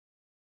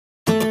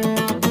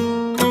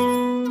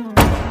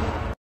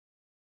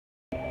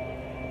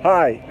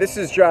Hi, this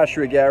is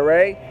Joshua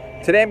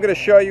Garay. Today I'm going to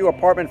show you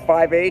apartment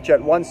 5H at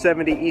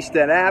 170 East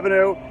End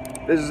Avenue.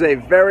 This is a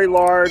very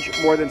large,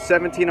 more than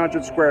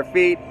 1,700 square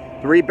feet,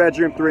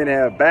 3-bedroom,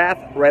 3.5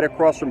 bath, right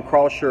across from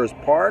Carl Schurz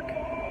Park.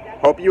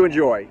 Hope you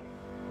enjoy.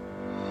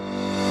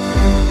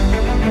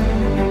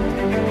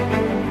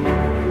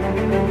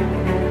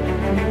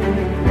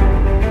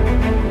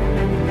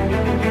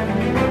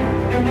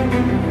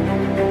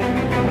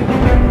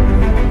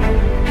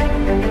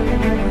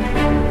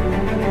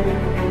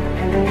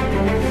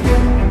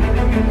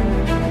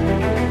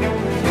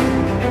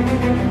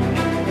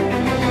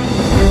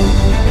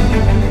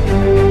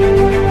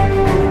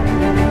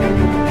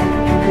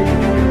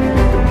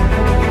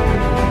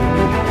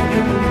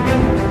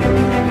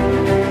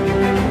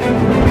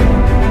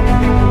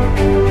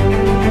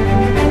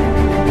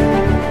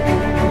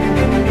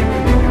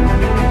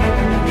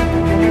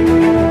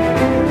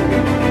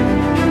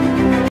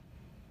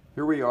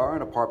 Here we are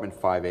in apartment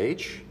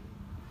 5H.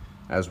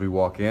 As we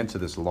walk into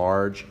this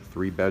large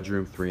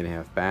 3-bedroom,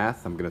 3.5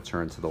 bath, I'm going to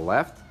turn to the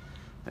left.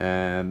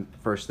 And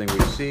first thing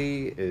we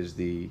see is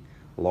the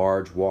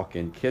large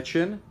walk-in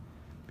kitchen.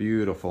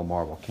 Beautiful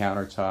marble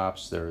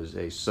countertops. There's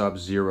a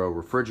Sub-Zero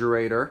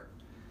refrigerator.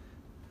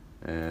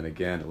 And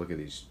again, look at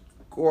these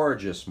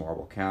gorgeous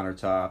marble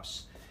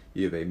countertops.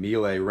 You have a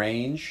Miele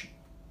range.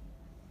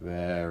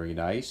 Very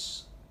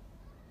nice.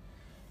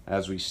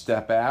 As we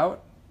step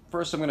out,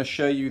 first, I'm going to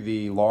show you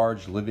the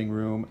large living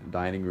room,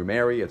 dining room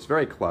area. It's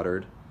very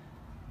cluttered,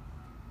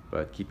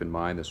 but keep in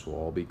mind this will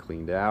all be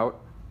cleaned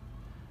out,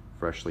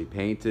 freshly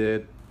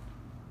painted.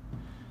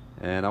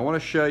 And I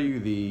want to show you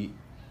the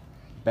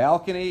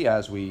balcony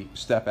as we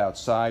step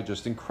outside.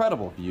 Just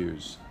incredible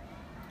views.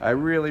 I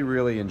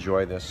really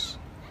enjoy this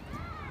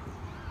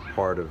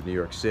part of New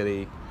York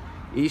City.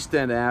 East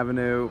End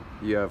Avenue,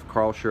 you have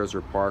Carl Schurz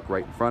Park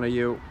right in front of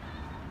you.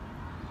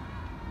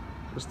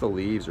 Just the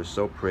leaves are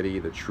so pretty,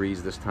 the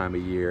trees this time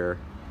of year.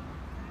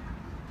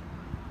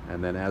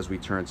 And then as we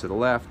turn to the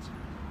left,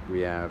 we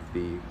have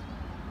the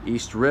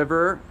East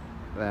River.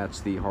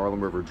 That's the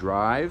Harlem River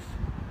Drive.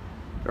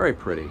 Very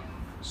pretty.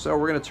 So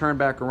we're going to turn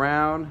back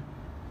around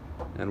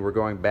and we're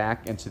going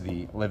back into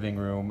the living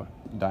room,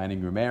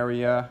 dining room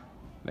area.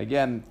 And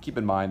again, keep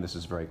in mind this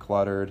is very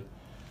cluttered.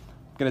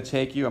 I'm going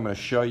to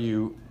show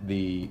you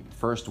the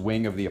first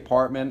wing of the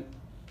apartment.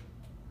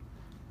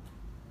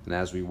 And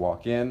as we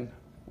walk in,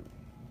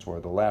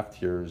 toward the left,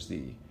 here's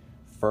the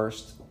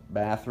first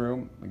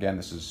bathroom. Again,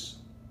 this is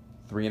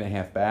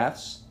 3.5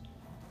 baths.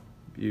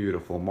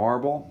 Beautiful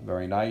marble,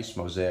 very nice,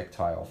 mosaic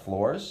tile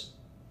floors.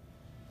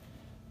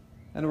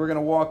 And we're going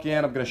to walk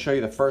in. I'm going to show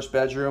you the first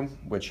bedroom,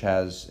 which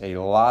has a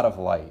lot of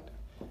light.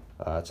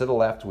 To the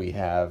left, we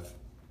have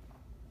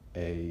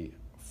a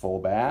full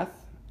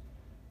bath,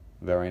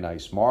 very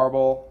nice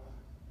marble.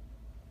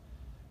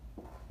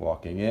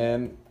 Walking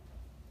in,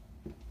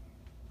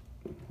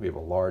 we have a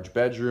large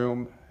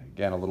bedroom.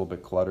 Again, a little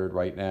bit cluttered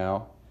right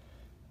now.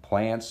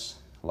 Plants,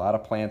 a lot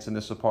of plants in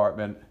this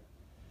apartment.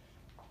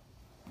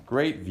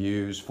 Great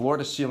views, floor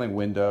to ceiling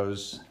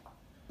windows.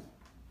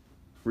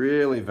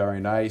 Really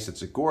very nice.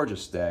 It's a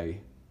gorgeous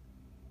day.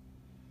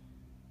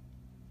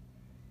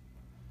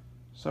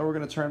 So we're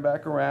going to turn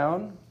back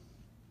around.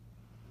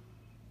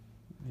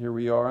 Here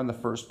we are in the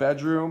first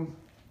bedroom.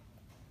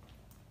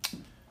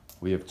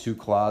 We have 2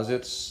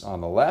 closets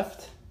on the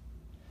left.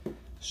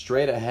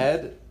 Straight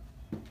ahead,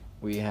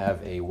 we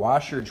have a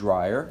washer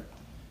dryer,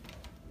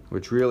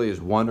 which really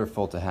is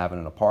wonderful to have in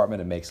an apartment.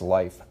 It makes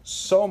life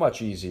so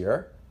much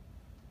easier.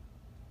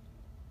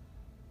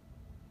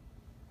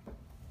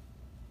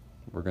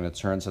 We're going to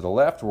turn to the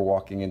left. We're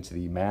walking into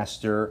the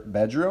master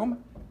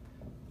bedroom.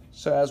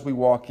 So as we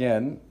walk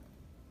in,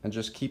 and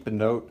just keep a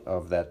note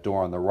of that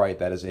door on the right,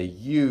 that is a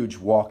huge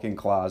walk-in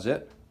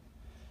closet.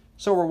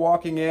 So we're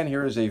walking in.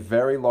 Here is a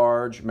very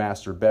large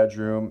master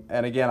bedroom.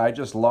 And again, I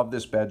just love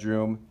this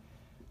bedroom.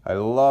 I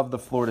love the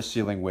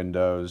floor-to-ceiling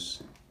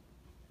windows.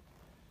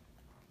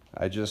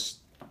 I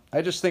just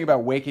think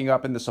about waking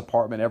up in this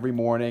apartment every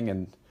morning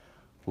and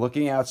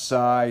looking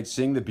outside,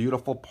 seeing the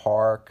beautiful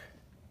park,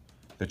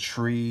 the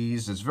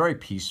trees. It's very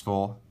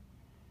peaceful.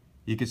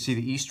 You can see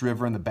the East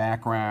River in the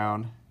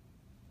background.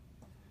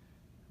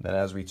 Then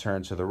as we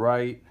turn to the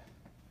right,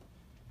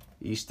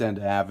 East End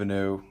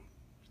Avenue.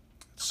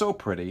 It's so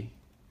pretty.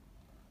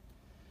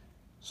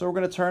 So we're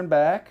going to turn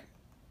back.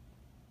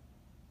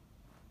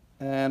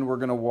 And we're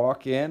going to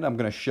walk in. I'm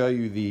going to show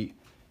you the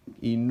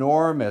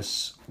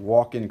enormous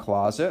walk-in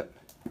closet.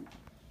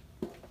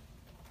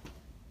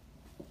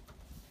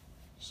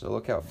 So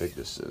look how big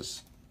this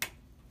is.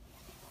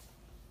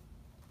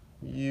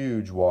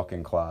 Huge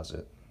walk-in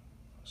closet.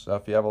 So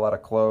if you have a lot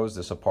of clothes,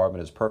 this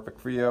apartment is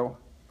perfect for you.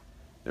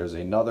 There's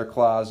another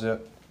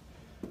closet.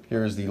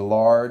 Here's the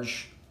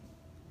large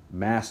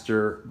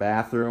master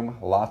bathroom.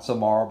 Lots of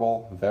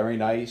marble. Very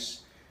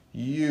nice.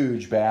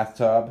 Huge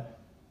bathtub.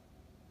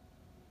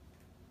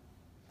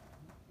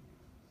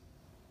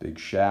 Big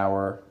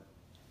shower.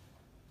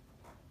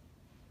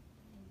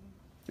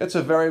 It's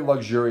a very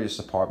luxurious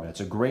apartment. It's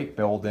a great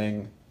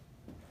building.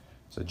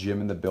 It's a gym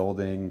in the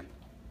building.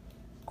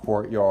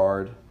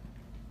 courtyard.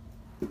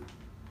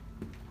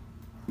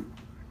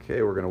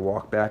 Okay, we're gonna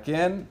walk back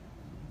in.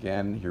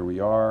 Again, here we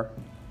are.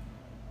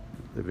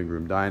 Living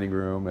room, dining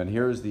room, and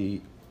here's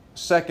the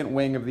second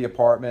wing of the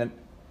apartment.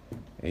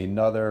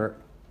 Another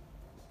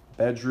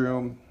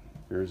bedroom.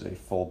 Here's a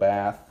full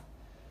bath.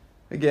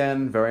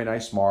 Again, very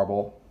nice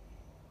marble.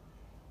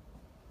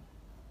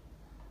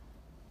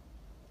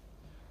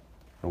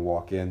 And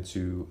walk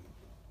into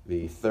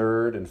the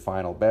third and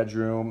final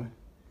bedroom.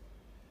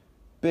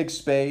 Big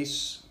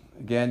space.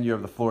 Again, you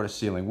have the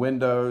floor-to-ceiling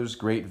windows,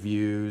 great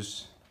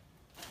views.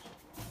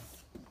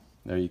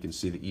 There you can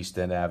see the East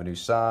End Avenue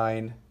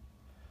sign.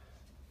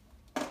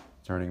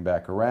 Turning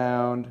back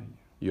around,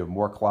 you have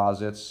more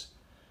closets.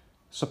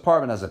 This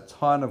apartment has a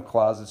ton of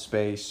closet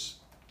space.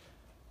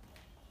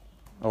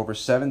 Over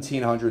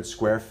 1,700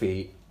 square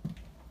feet.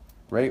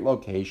 Great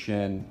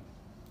location.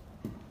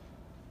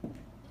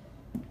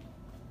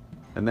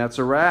 And that's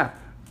a wrap.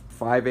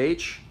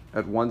 5H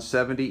at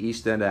 170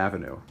 East End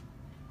Avenue.